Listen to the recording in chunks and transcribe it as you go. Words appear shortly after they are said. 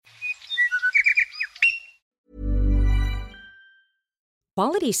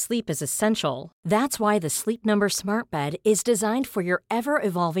Quality sleep is essential. That's why the Sleep Number Smart Bed is designed for your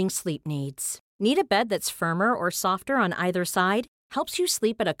ever-evolving sleep needs. Need a bed that's firmer or softer on either side? Helps you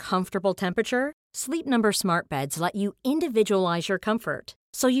sleep at a comfortable temperature? Sleep Number Smart Beds let you individualize your comfort,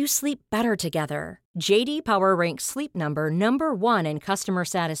 so you sleep better together. J.D. Power ranks Sleep Number number one in customer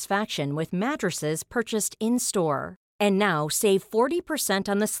satisfaction with mattresses purchased in-store. And now, save 40%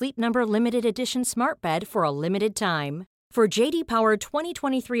 on the Sleep Number Limited Edition Smart Bed for a limited time. For J.D. Power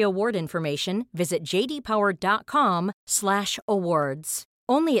 2023 award information, visit jdpower.com/awards.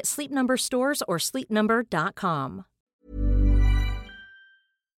 Only at Sleep Number stores or sleepnumber.com.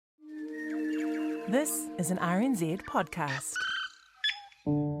 This is an RNZ podcast.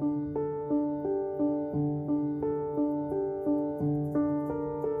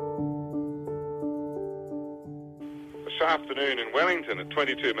 This afternoon in Wellington at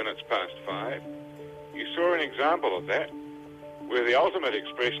 22 minutes past 5, you saw an example of that, where the ultimate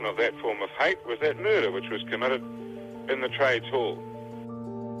expression of that form of hate was that murder which was committed in the Trades Hall.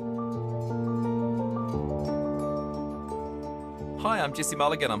 Hi, I'm Jesse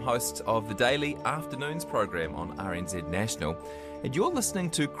Mulligan. I'm host of the Daily Afternoons program on RNZ National, and you're listening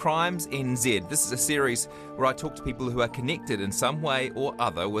to Crimes NZ. This is a series where I talk to people who are connected in some way or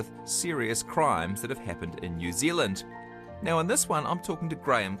other with serious crimes that have happened in New Zealand. Now, in this one, I'm talking to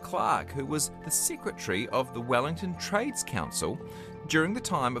Graham Clark, who was the secretary of the Wellington Trades Council during the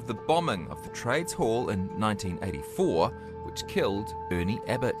time of the bombing of the Trades Hall in 1984, which killed Ernie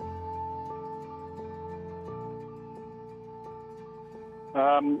Abbott.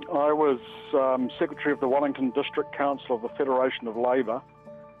 I was secretary of the Wellington District Council of the Federation of Labour,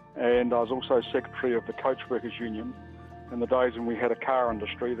 and I was also secretary of the Coach Workers Union. In the days when we had a car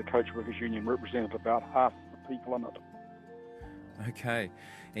industry, the Coach Workers Union represented about half the people in it. Okay,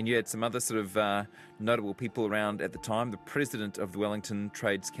 and you had some other sort of notable people around at the time. The president of the Wellington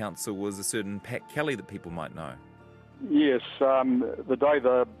Trades Council was a certain Pat Kelly that people might know. Yes, the day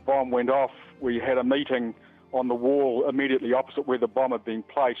the bomb went off, we had a meeting on the wall immediately opposite where the bomb had been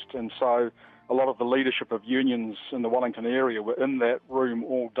placed, and so a lot of the leadership of unions in the Wellington area were in that room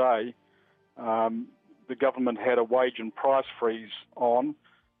all day. The government had a wage and price freeze on,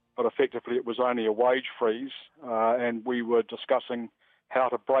 but effectively it was only a wage freeze, and we were discussing how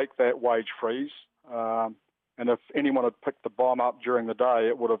to break that wage freeze. And if anyone had picked the bomb up during the day,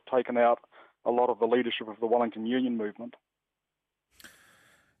 it would have taken out a lot of the leadership of the Wellington Union movement.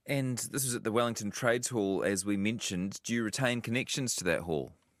 And this was at the Wellington Trades Hall, as we mentioned. Do you retain connections to that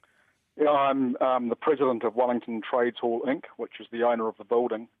hall? Yeah, I'm the president of Wellington Trades Hall Inc., which is the owner of the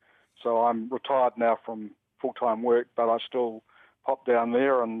building. So I'm retired now from full-time work, but I still pop down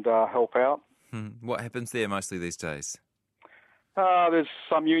there and help out. What happens there mostly these days? There's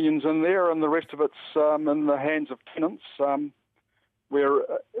some unions in there, and the rest of it's in the hands of tenants. We're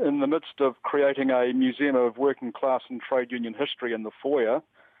in the midst of creating a museum of working class and trade union history in the foyer,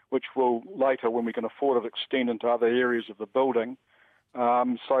 which will later, when we can afford it, extend into other areas of the building,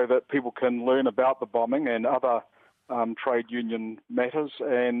 so that people can learn about the bombing and other trade union matters.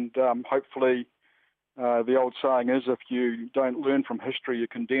 And hopefully, the old saying is, if you don't learn from history, you're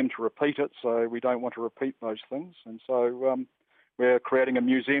condemned to repeat it. So we don't want to repeat those things. And so we're creating a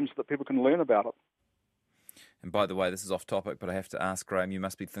museum so that people can learn about it. And by the way, this is off topic, but I have to ask, Graham, you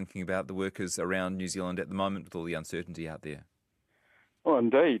must be thinking about the workers around New Zealand at the moment with all the uncertainty out there. Oh,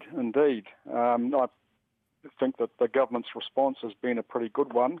 indeed. I think that the government's response has been a pretty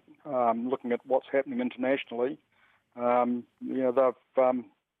good one, looking at what's happening internationally. They've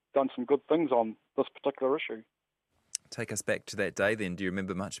done some good things on this particular issue. Take us back to that day then. Do you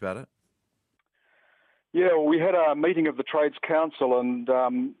remember much about it? Yeah, well, we had a meeting of the Trades Council, and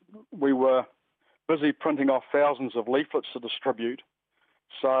we were busy printing off thousands of leaflets to distribute.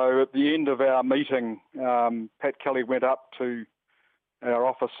 So at the end of our meeting, Pat Kelly went up to our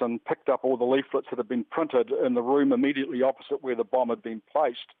office and picked up all the leaflets that had been printed in the room immediately opposite where the bomb had been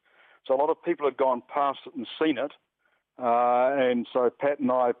placed. So a lot of people had gone past it and seen it. And so Pat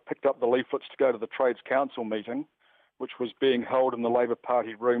and I picked up the leaflets to go to the Trades Council meeting, which was being held in the Labour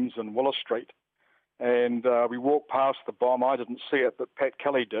Party rooms in Willow Street. And we walked past the bomb. I didn't see it, but Pat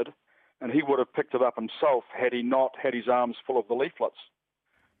Kelly did. And he would have picked it up himself had he not had his arms full of the leaflets.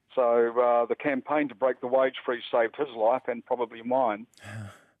 So the campaign to break the wage freeze saved his life and probably mine.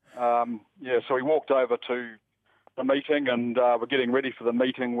 So we walked over to the meeting, and we're getting ready for the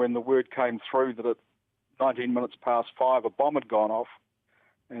meeting when the word came through that at 19 minutes past 5 a bomb had gone off.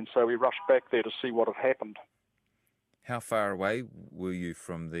 And so we rushed back there to see what had happened. How far away were you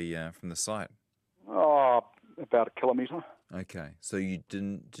from the site? Oh, about a kilometre. Okay. So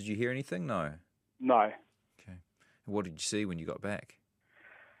did you hear anything? No? No. Okay. What did you see when you got back?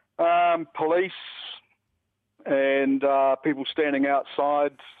 Police and people standing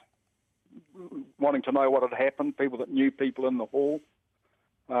outside wanting to know what had happened, people that knew people in the hall.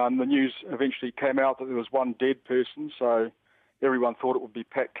 The news eventually came out that there was one dead person, so everyone thought it would be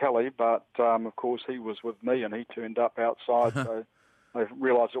Pat Kelly, but of course he was with me and he turned up outside, so I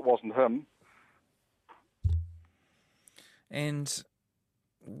realised it wasn't him. And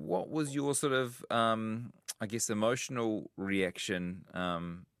what was your sort of, emotional reaction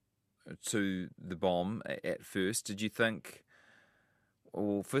to the bomb at first? Did you think,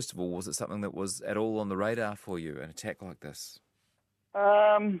 well, first of all, was it something that was at all on the radar for you, an attack like this?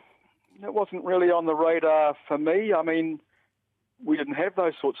 It wasn't really on the radar for me. I mean, we didn't have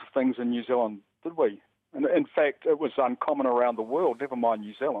those sorts of things in New Zealand, did we? And in fact, it was uncommon around the world, never mind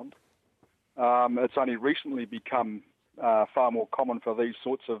New Zealand. It's only recently become far more common for these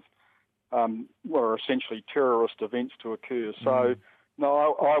sorts of, essentially terrorist events to occur. So,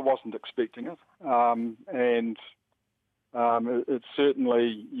 no, I wasn't expecting it. It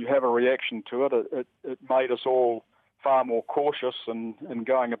certainly, you have a reaction to it. It made us all far more cautious in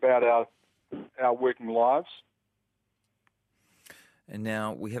going about our working lives. And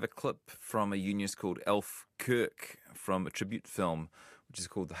now we have a clip from a unionist called Alf Kirk from a tribute film, which is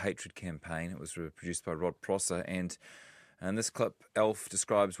called The Hatred Campaign. It was produced by Rod Prosser. And in this clip, Alf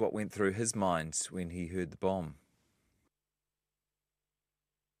describes what went through his mind when he heard the bomb.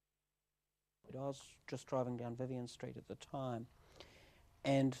 I was just driving down Vivian Street at the time,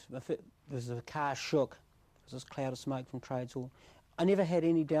 and the car shook. There was this cloud of smoke from Trades Hall. I never had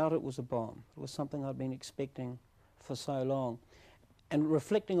any doubt it was a bomb. It was something I'd been expecting for so long. And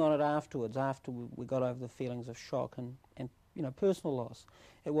reflecting on it afterwards, after we got over the feelings of shock and personal loss,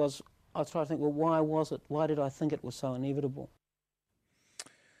 I was trying to think, well, why was it? Why did I think it was so inevitable?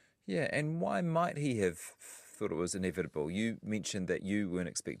 Yeah, and why might he have thought it was inevitable? You mentioned that you weren't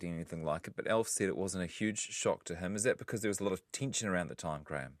expecting anything like it, but Alf said it wasn't a huge shock to him. Is that because there was a lot of tension around the time,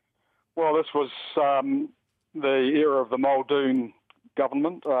 Graham? Well, this was the era of the Muldoon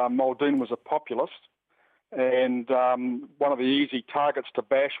government. Muldoon was a populist, and one of the easy targets to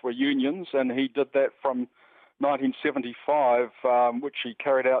bash were unions, and he did that from 1975, which he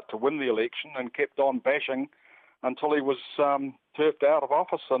carried out to win the election, and kept on bashing until he was turfed out of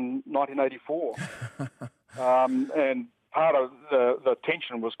office in 1984. And part of the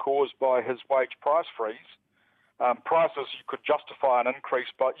tension was caused by his wage price freeze. Prices, you could justify an increase,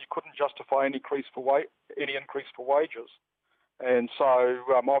 but you couldn't justify any increase for wages. And so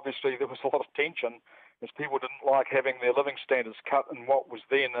obviously there was a lot of tension as people didn't like having their living standards cut in what was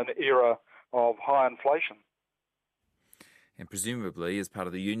then an era of high inflation. And presumably, as part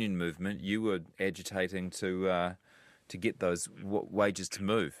of the union movement, you were agitating to get those wages to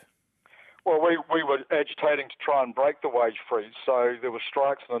move. Well, we were agitating to try and break the wage freeze. So there were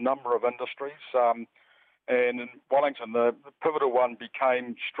strikes in a number of industries. And in Wellington, the pivotal one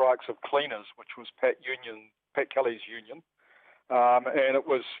became strikes of cleaners, which was Pat Kelly's union. And it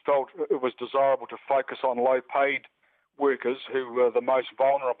was felt it was desirable to focus on low-paid workers who were the most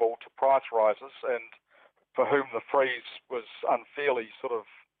vulnerable to price rises and for whom the freeze was unfairly sort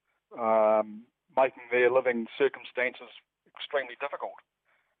of making their living circumstances extremely difficult.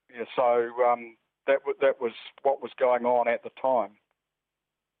 Yeah, so that was what was going on at the time.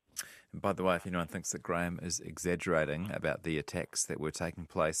 And by the way, if anyone thinks that Graham is exaggerating about the attacks that were taking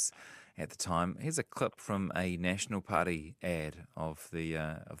place at the time, here's a clip from a National Party ad of the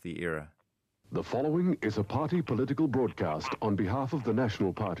era. The following is a party political broadcast on behalf of the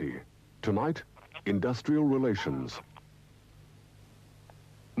National Party. Tonight, industrial relations.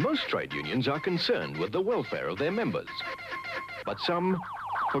 Most trade unions are concerned with the welfare of their members, but some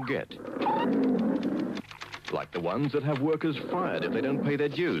forget. Like the ones that have workers fired if they don't pay their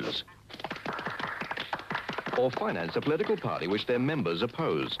dues, or finance a political party which their members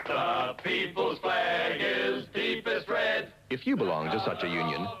oppose. The people's flag is deepest red. If you belong to such a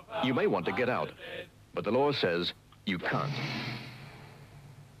union, you may want to get out, but the law says you can't.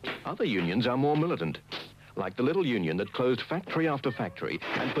 Other unions are more militant, like the little union that closed factory after factory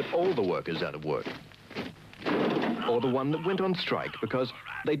and put all the workers out of work. Or the one that went on strike because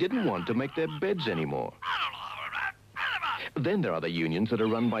they didn't want to make their beds anymore. Then there are the unions that are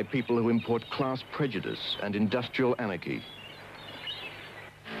run by people who import class prejudice and industrial anarchy.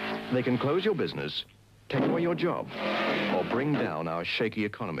 They can close your business, take away your job, or bring down our shaky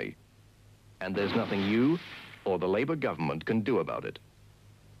economy. And there's nothing you or the Labour government can do about it.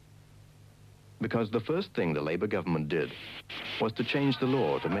 Because the first thing the Labour government did was to change the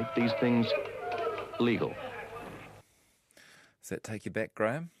law to make these things legal. Does that take you back,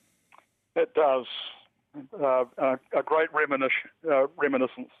 Graham? It does. A great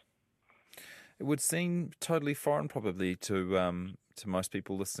reminiscence. It would seem totally foreign, probably, to most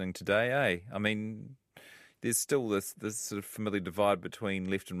people listening today, eh? I mean, there's still this sort of familiar divide between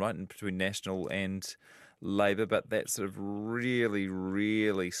left and right and between National and Labour, but that sort of really,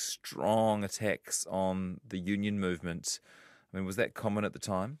 really strong attacks on the union movement, I mean, was that common at the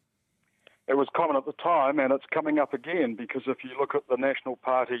time? It was common at the time, and it's coming up again, because if you look at the National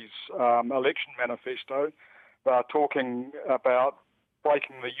Party's election manifesto, they're talking about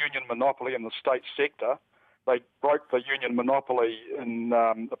breaking the union monopoly in the state sector. They broke the union monopoly in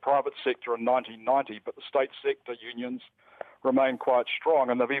the private sector in 1990, but the state sector unions remain quite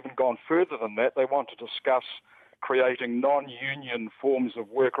strong, and they've even gone further than that. They want to discuss creating non-union forms of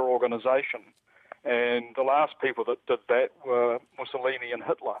worker organisation. And the last people that did that were Mussolini and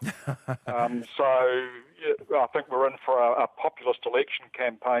Hitler. So I think we're in for a populist election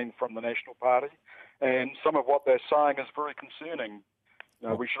campaign from the National Party, and some of what they're saying is very concerning.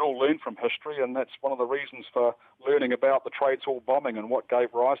 We should all learn from history, and that's one of the reasons for learning about the Trades Hall bombing and what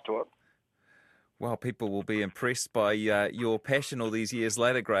gave rise to it. Well, people will be impressed by your passion all these years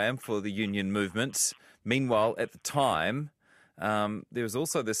later, Graham, for the union movement. Meanwhile, at the time, there was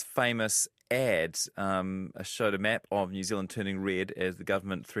also this famous ad, showed a map of New Zealand turning red as the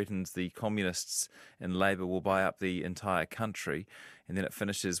government threatens the communists and Labour will buy up the entire country. And then it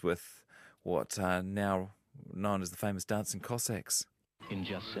finishes with what now known as the famous Dancing Cossacks. In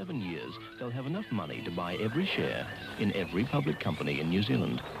just 7 years, they'll have enough money to buy every share in every public company in New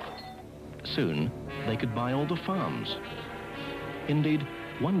Zealand. Soon, they could buy all the farms. Indeed,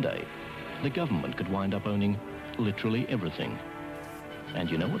 one day, the government could wind up owning literally everything. And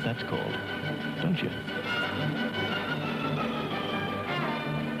you know what that's called, don't you?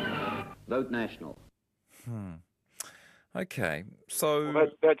 Vote National. Okay, so... Well,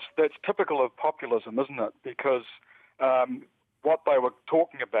 that's typical of populism, isn't it? Because what they were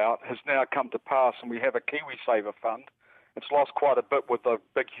talking about has now come to pass, and we have a KiwiSaver fund. It's lost quite a bit with the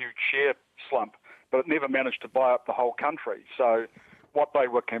big, huge share slump, but it never managed to buy up the whole country. So what they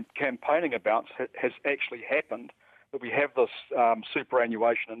were campaigning about has actually happened, that we have this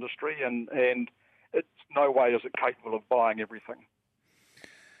superannuation industry, and it's no way is it capable of buying everything.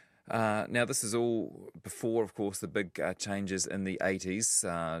 Now, this is all before, of course, the big changes in the 80s,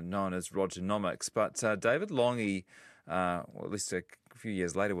 known as Rogernomics. But David Lange, or at least a few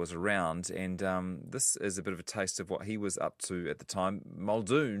years later, was around, and this is a bit of a taste of what he was up to at the time.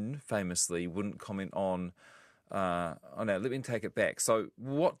 Muldoon famously wouldn't comment on... oh no, let me take it back. So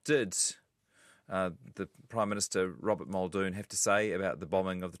what did the Prime Minister, Robert Muldoon, have to say about the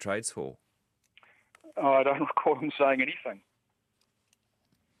bombing of the Trades Hall? I don't recall him saying anything.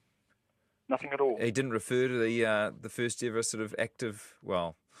 Nothing at all. He didn't refer to the first ever sort of active,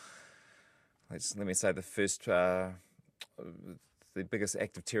 well, let me say the first... the biggest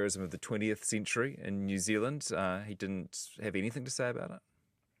act of terrorism of the 20th century in New Zealand. He didn't have anything to say about it?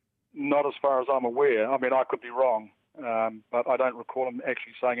 Not as far as I'm aware. I mean, I could be wrong, but I don't recall him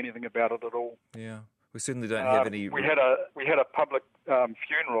actually saying anything about it at all. Yeah, we certainly don't have any... We had a public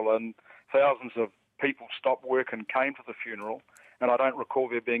funeral, and thousands of people stopped work and came to the funeral, and I don't recall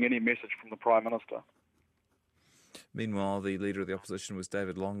there being any message from the Prime Minister. Meanwhile, the leader of the opposition was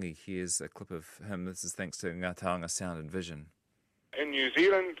David Lange. Here's a clip of him. This is thanks to Ngā Taonga Sound and Vision. In New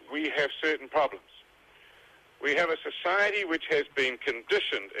Zealand, we have certain problems. We have a society which has been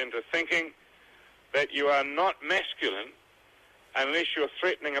conditioned into thinking that you are not masculine unless you're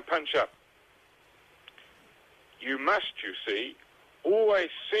threatening a punch-up. You must, you see, always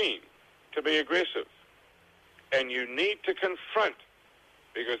seem to be aggressive. And you need to confront,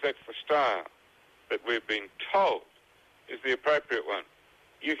 because that's the style that we've been told is the appropriate one.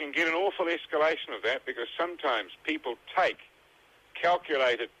 You can get an awful escalation of that because sometimes people take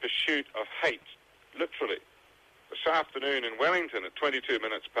calculated pursuit of hate, literally. This afternoon in Wellington at 22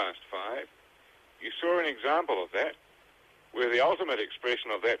 minutes past 5, you saw an example of that, where the ultimate expression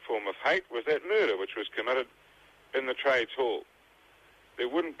of that form of hate was that murder which was committed in the Trades Hall. There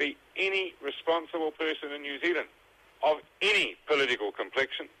wouldn't be any responsible person in New Zealand of any political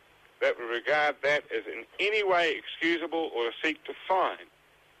complexion that would regard that as in any way excusable or to seek to find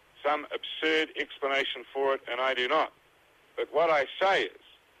some absurd explanation for it, and I do not. But what I say is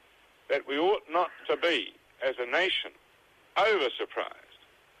that we ought not to be, as a nation, over-surprised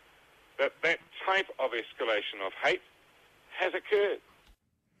that that type of escalation of hate has occurred.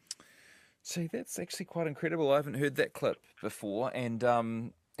 Gee, that's actually quite incredible. I haven't heard that clip before, and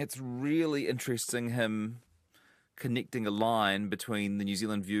it's really interesting him connecting a line between the New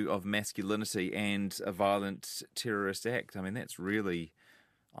Zealand view of masculinity and a violent terrorist act. I mean, that's really,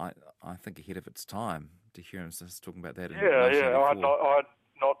 I think, ahead of its time to hear him talking about that. Yeah, I'd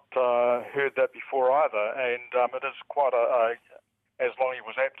not heard that before either, and it is quite as Lonnie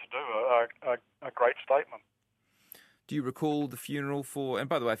was apt to do, a great statement. Do you recall the funeral for... And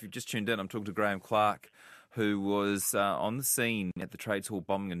by the way, if you've just tuned in, I'm talking to Graham Clark, who was on the scene at the Trades Hall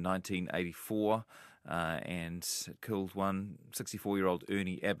bombing in 1984 and killed one 64-year-old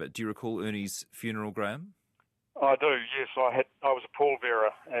Ernie Abbott. Do you recall Ernie's funeral, Graham? I do, yes. I was a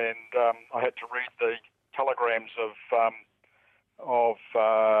pallbearer, and I had to read the telegrams of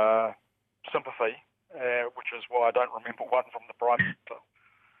sympathy, which is why I don't remember one from the Prime Minister.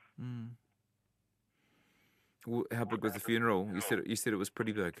 Mm. Well, how big was the funeral? You said it was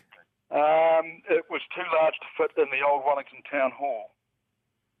pretty big. It was too large to fit in the old Wellington Town Hall.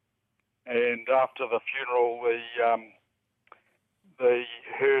 And after the funeral, the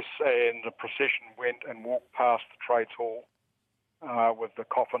hearse and the procession went and walked past the Trades Hall with the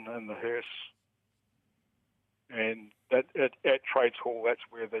coffin in the hearse. And at Trades Hall, that's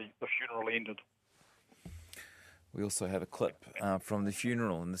where the funeral ended. We also have a clip from the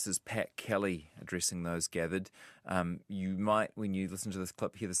funeral, and this is Pat Kelly addressing those gathered. You might, when you listen to this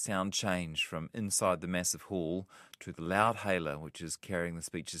clip, hear the sound change from inside the massive hall to the loudhailer, which is carrying the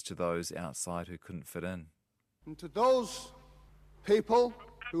speeches to those outside who couldn't fit in. And to those people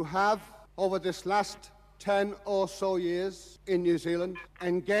who have, over this last 10 or so years in New Zealand,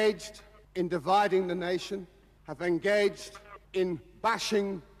 engaged in dividing the nation, have engaged in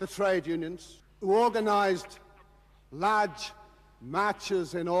bashing the trade unions, who organised large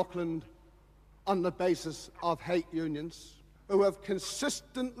marches in Auckland on the basis of hate unions, who have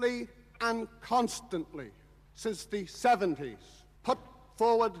consistently and constantly, since the 70s, put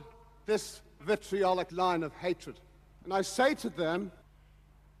forward this vitriolic line of hatred. And I say to them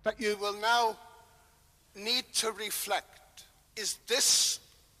that you will now need to reflect, is this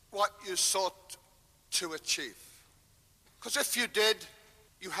what you sought to achieve? Because if you did,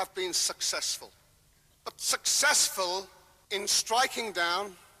 you have been successful. But successful in striking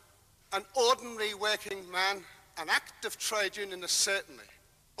down an ordinary working man, an active trade unionist certainly,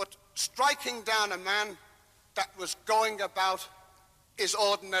 but striking down a man that was going about his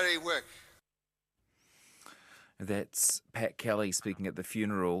ordinary work. That's Pat Kelly speaking at the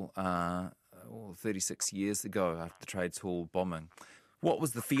funeral 36 years ago after the Trades Hall bombing. What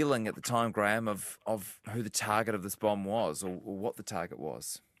was the feeling at the time, Graham, of who the target of this bomb was, or what the target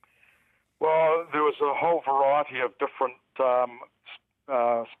was? Well, there was a whole variety of different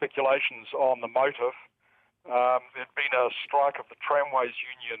speculations on the motive. There'd been a strike of the Tramways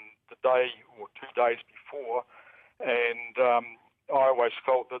Union the day or 2 days before, and I always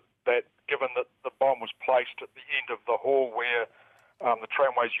felt that given that the bomb was placed at the end of the hall where the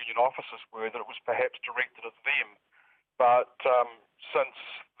Tramways Union offices were, that it was perhaps directed at them. But since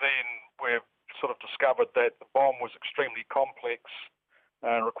then, we've sort of discovered that the bomb was extremely complex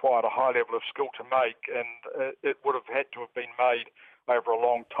and required a high level of skill to make, and it would have had to have been made over a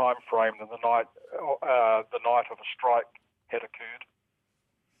long time frame than the night of a strike had occurred.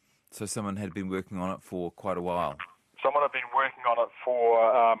 So someone had been working on it for quite a while? Someone had been working on it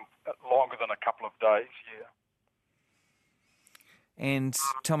for longer than a couple of days, yeah. And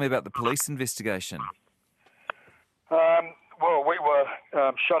tell me about the police investigation. Well, we were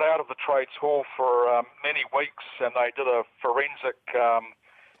shut out of the Trades Hall for many weeks, and they did a forensic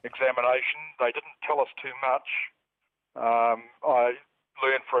examination. They didn't tell us too much. I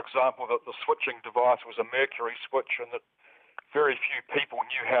learned, for example, that the switching device was a mercury switch and that very few people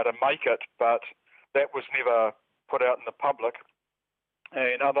knew how to make it, but that was never put out in the public.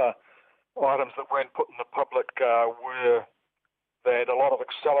 And other items that weren't put in the public were that a lot of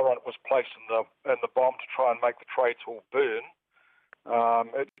accelerant was placed in the bomb to try and make the Trades Hall burn.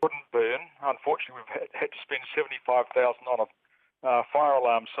 It wouldn't burn. Unfortunately, we've had to spend $75,000 on a fire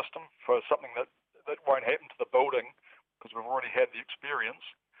alarm system for something that won't happen to the building because we've already had the experience.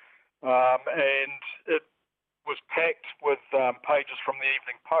 And it was packed with pages from the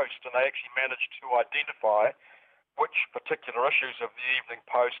Evening Post, and they actually managed to identify which particular issues of the Evening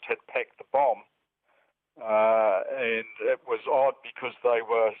Post had packed the bomb. And it was odd because they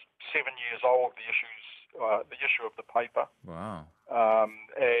were 7 years old, the issue of the paper. Wow.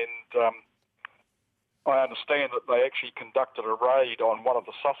 I understand that they actually conducted a raid on one of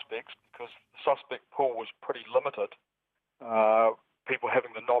the suspects because the suspect pool was pretty limited. People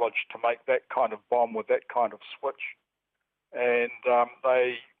having the knowledge to make that kind of bomb with that kind of switch. And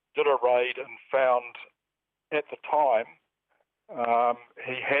they did a raid and found at the time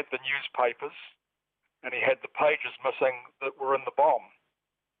he had the newspapers and he had the pages missing that were in the bomb.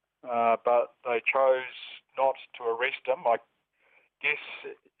 But they chose not to arrest him. I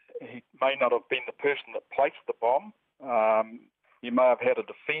guess he may not have been the person that placed the bomb. He may have had a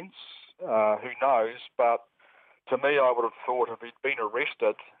defence, who knows, but to me I would have thought if he'd been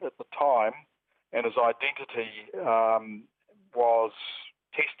arrested at the time and his identity was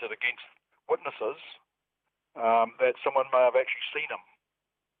tested against witnesses, that someone may have actually seen him.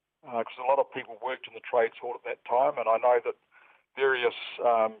 Because a lot of people worked in the Trades Hall at that time, and I know that various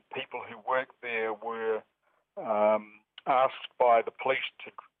people who worked there were asked by the police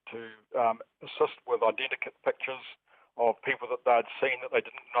to assist with identikit pictures of people that they'd seen that they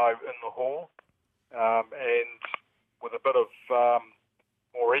didn't know in the hall. And with a bit of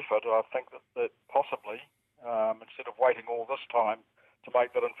more effort, I think that possibly, instead of waiting all this time to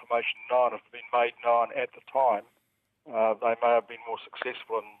make that information known, if it had been made known at the time, they may have been more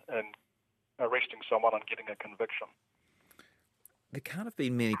successful in arresting someone and getting a conviction. There can't have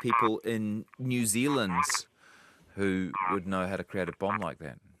been many people in New Zealand who would know how to create a bomb like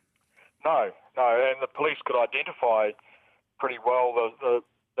that. No, and the police could identify pretty well the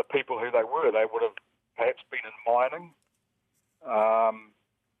people who they were. They would have perhaps been in mining,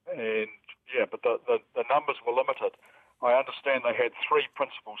 but the numbers were limited. I understand they had 3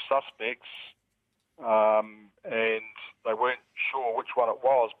 principal suspects, and they weren't sure which one it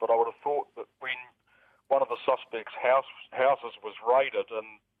was, but I would have thought that when one of the suspects' houses was raided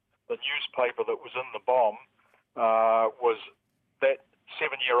and the newspaper that was in the bomb was that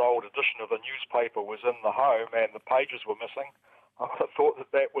 7-year-old edition of the newspaper was in the home and the pages were missing, I would have thought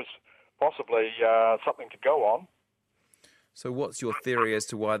that was possibly something to go on. So what's your theory as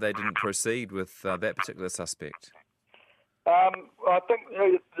to why they didn't proceed with that particular suspect? I think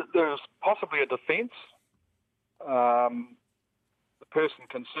there's possibly a defence. The person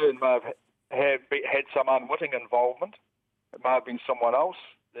concerned may have had some unwitting involvement. It may have been someone else.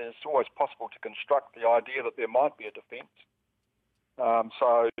 It's always possible to construct the idea that there might be a defence.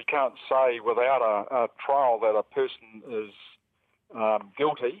 So you can't say without a trial that a person is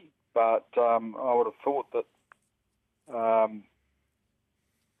guilty, but I would have thought that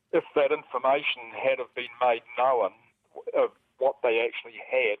if that information had have been made known of what they actually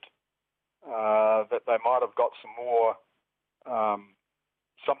had, that they might have got some more,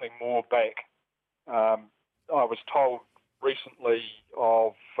 something more back. I was told recently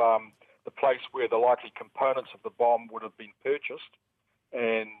of the place where the likely components of the bomb would have been purchased,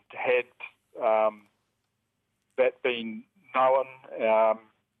 and had that been known,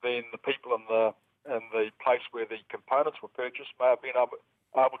 then the people in the place where the components were purchased may have been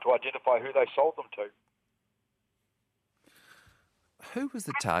able to identify who they sold them to. Who was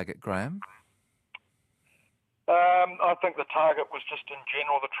the target, Graham? I think the target was just in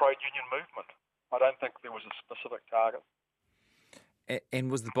general the trade union movement. I don't think there was a specific target.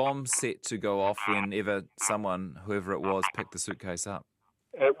 And was the bomb set to go off whenever someone, whoever it was, picked the suitcase up?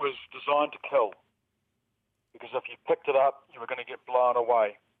 It was designed to kill. Because if you picked it up, you were going to get blown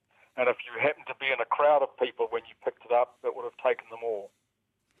away. And if you happened to be in a crowd of people when you picked it up, it would have taken them all.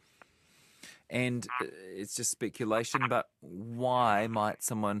 And it's just speculation, but why might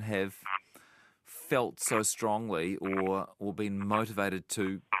someone have felt so strongly or been motivated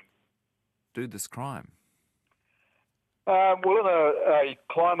to do this crime? Well, in a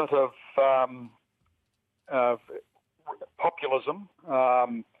climate of populism,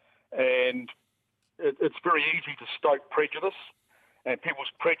 and it's very easy to stoke prejudice, and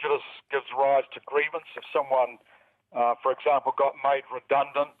people's prejudice gives rise to grievance. If someone, for example, got made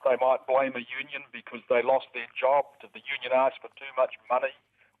redundant, they might blame a union because they lost their job. Did the union ask for too much money?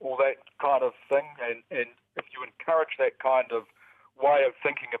 All that kind of thing. And if you encourage that kind of way of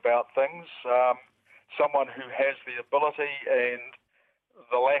thinking about things, someone who has the ability and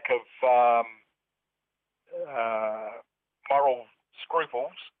the lack of moral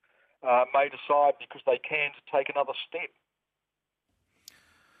scruples may decide because they can to take another step.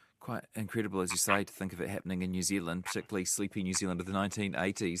 Quite incredible, as you say, to think of it happening in New Zealand, particularly sleepy New Zealand of the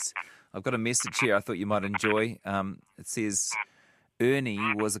 1980s. I've got a message here I thought you might enjoy. It says,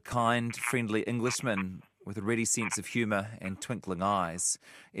 Ernie was a kind, friendly Englishman with a ready sense of humour and twinkling eyes.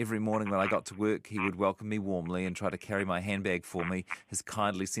 Every morning when I got to work, he would welcome me warmly and try to carry my handbag for me, his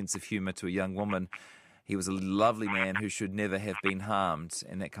kindly sense of humour to a young woman. He was a lovely man who should never have been harmed,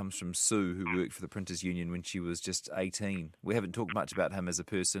 and that comes from Sue, who worked for the Printers Union when she was just 18. We haven't talked much about him as a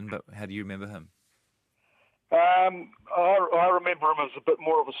person, but how do you remember him? I remember him as a bit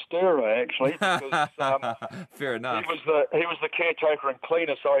more of a stirrer, actually, because fair enough. He was the caretaker and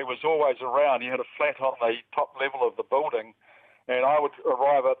cleaner, so he was always around. He had a flat on the top level of the building, and I would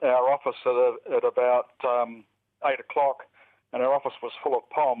arrive at our office at about 8 o'clock, and our office was full of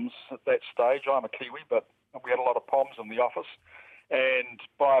Poms at that stage. I'm a Kiwi, but we had a lot of Poms in the office, And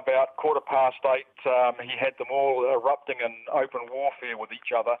by about 8:15, he had them all erupting in open warfare with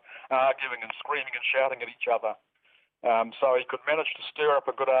each other, arguing and screaming and shouting at each other. So he could manage to stir up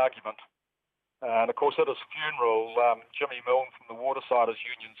a good argument. And of course, at his funeral, Jimmy Milne from the Watersiders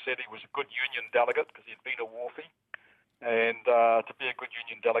Union said he was a good union delegate because he'd been a wharfie. And to be a good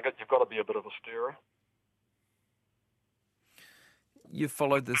union delegate, you've got to be a bit of a stirrer. You've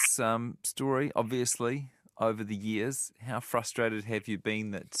followed this story, obviously, over the years. How frustrated have you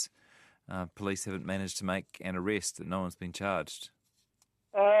been that police haven't managed to make an arrest, that no one's been charged?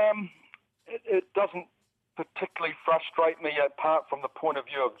 It doesn't particularly frustrate me apart from the point of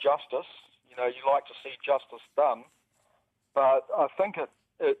view of justice. You know, you like to see justice done. But I think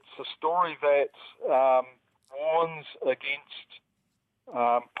it's a story that warns against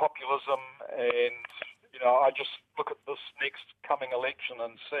populism, and, you know, I just look at this next coming election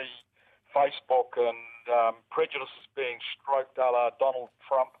and see Facebook and prejudices being stroked a la Donald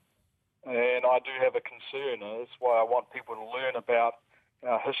Trump, and I do have a concern, and that's why I want people to learn about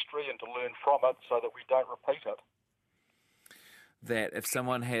our history and to learn from it so that we don't repeat it. That if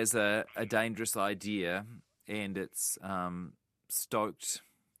someone has a dangerous idea and it's stoked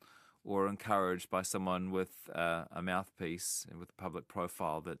or encouraged by someone with a mouthpiece and with a public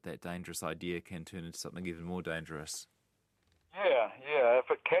profile, that dangerous idea can turn into something even more dangerous. Yeah. If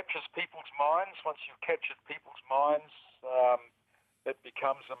it captures people's minds, once you've captured people's minds, it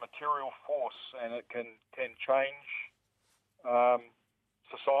becomes a material force, and it can change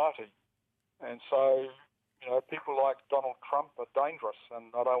society. And so, you know, people like Donald Trump are dangerous,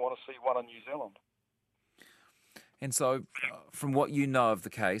 and I don't want to see one in New Zealand. And so, from what you know of the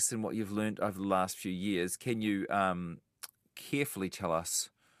case and what you've learnt over the last few years, can you carefully tell us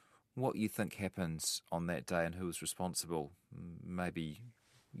what you think happened on that day and who was responsible? Maybe,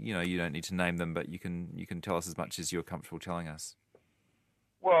 you know, you don't need to name them, but you can tell us as much as you're comfortable telling us.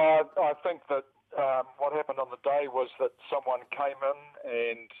 Well, I think that what happened on the day was that someone came in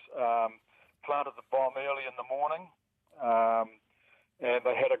and planted the bomb early in the morning, and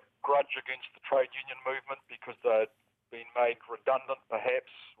they had a grudge against the trade union movement because they'd been made redundant,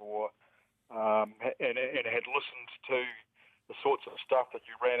 perhaps, or and had listened to the sorts of stuff that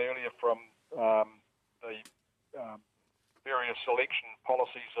you ran earlier from the various election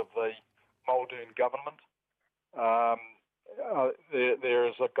policies of the Muldoon government. There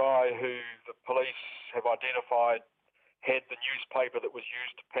is a guy who the police have identified had the newspaper that was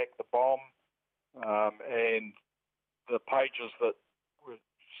used to pack the bomb, and the pages that were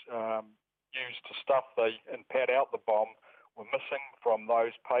used to stuff and pad out the bomb were missing from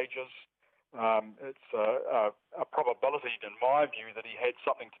those pages. It's a probability, in my view, that he had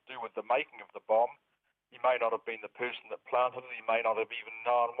something to do with the making of the bomb. He may not have been the person that planted it. He may not have even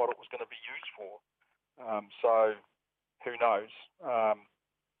known what it was going to be used for. So, who knows?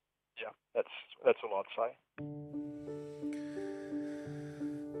 That's all I'd say.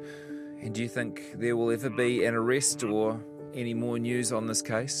 And do you think there will ever be an arrest or any more news on this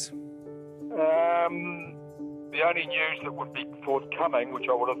case? The only news that would be forthcoming, which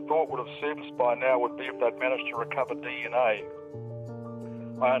I would have thought would have surfaced by now, would be if they'd managed to recover DNA.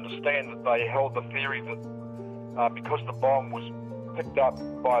 I understand that they held the theory that because the bomb was picked up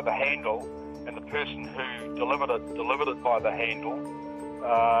by the handle and the person who delivered it by the handle,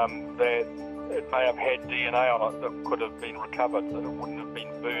 that it may have had DNA on it that could have been recovered, that it wouldn't have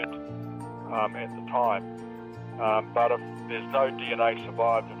been burnt at the time. But if there's no DNA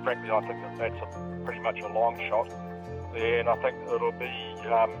survived, and frankly I think that's pretty much a long shot, then I think it'll be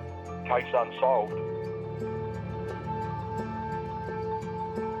case unsolved.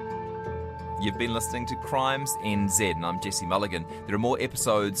 You've been listening to Crimes NZ, and I'm Jesse Mulligan. There are more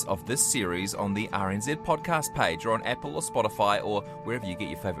episodes of this series on the RNZ podcast page, or on Apple or Spotify, or wherever you get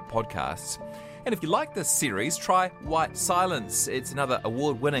your favourite podcasts. And if you like this series, try White Silence. It's another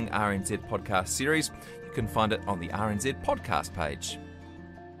award-winning RNZ podcast series. You can find it on the RNZ podcast page.